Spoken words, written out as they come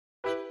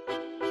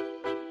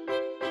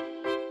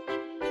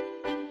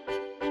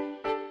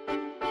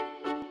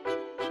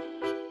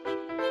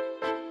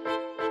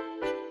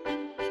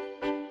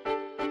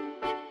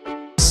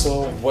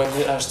So when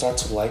did I start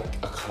to like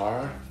a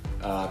car?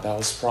 That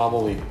was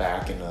probably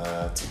back in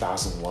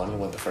 2001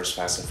 when the first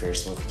Fast and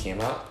Furious movie came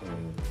out.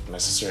 And my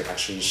sister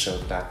actually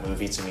showed that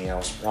movie to me. I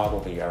was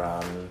probably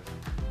around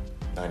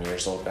 9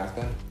 years old back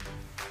then.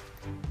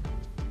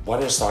 Why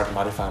did I start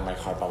modifying my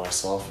car by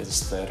myself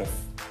instead of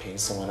paying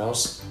someone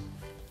else?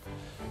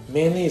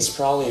 Mainly it's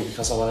probably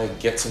because I want to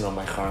get to know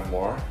my car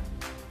more.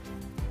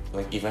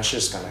 Like eventually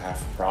it's gonna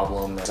have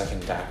problems. I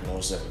can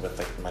diagnose it with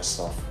like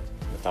myself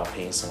without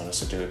paying someone else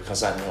to do it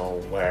because I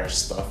know where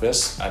stuff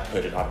is. I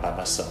put it on by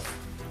myself.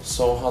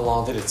 So how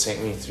long did it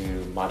take me to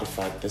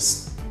modify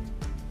this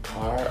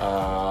car?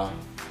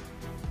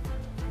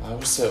 I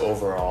would say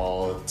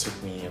overall it took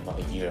me about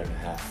a year and a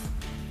half.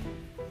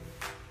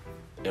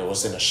 It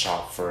was in a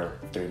shop for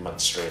 3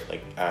 months straight.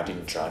 Like I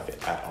didn't drive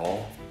it at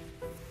all,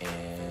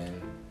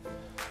 and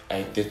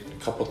I did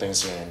a couple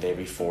things here and there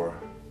before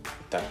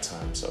that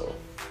time. So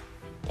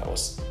that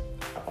was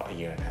about a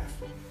year and a half.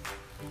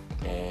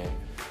 And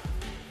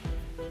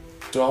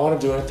do I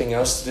want to do anything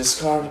else to this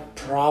car?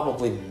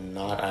 Probably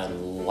not. I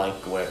like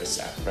where it's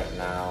at right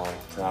now.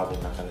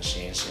 Probably not gonna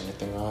change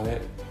anything on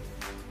it.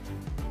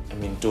 I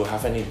mean, do I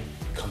have any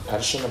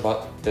competition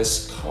about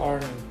this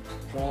car?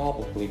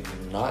 Probably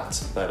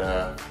not, but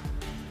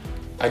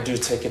I do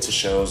take it to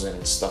shows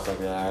and stuff like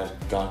that.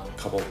 I got a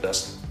couple of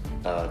best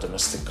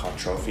domestic car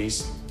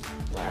trophies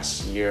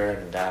last year,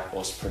 and that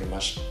was pretty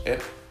much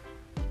it.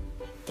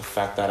 The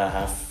fact that I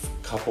have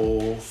a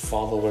couple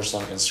followers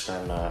on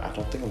Instagram, I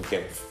don't think I'm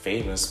getting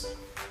famous.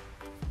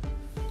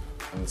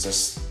 I'm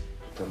just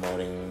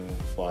promoting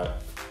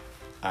what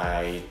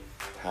I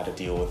had to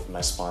deal with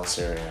my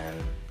sponsor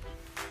and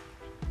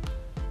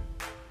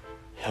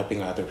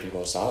helping other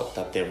people out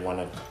that they want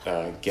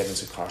to get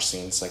into car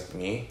scenes like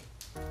me.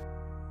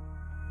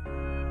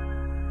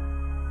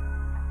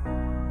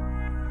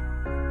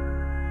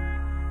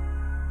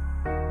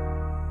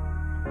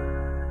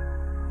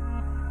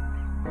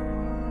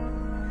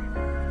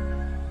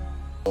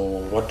 So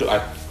what do I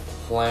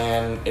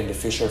plan in the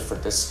future for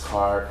this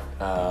car?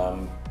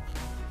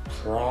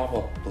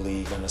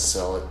 Probably gonna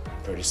sell it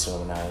pretty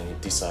soon. I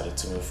decided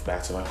to move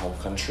back to my home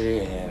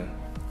country and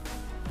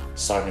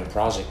start a new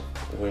project,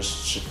 which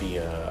should be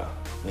a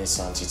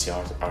Nissan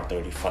GT-R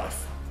R35.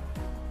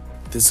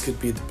 This could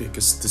be the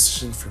biggest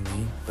decision for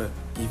me, but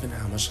even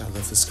how much I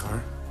love this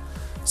car,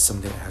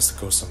 someday it has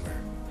to go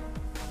somewhere.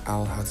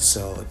 I'll have to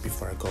sell it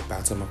before I go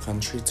back to my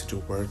country to do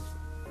work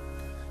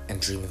and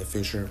dream of the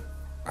future.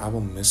 I will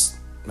miss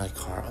my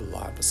car a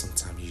lot, but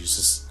sometimes you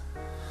just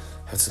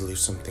have to leave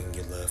something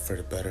you love for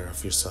the better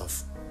of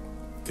yourself.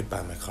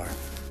 Goodbye, my car.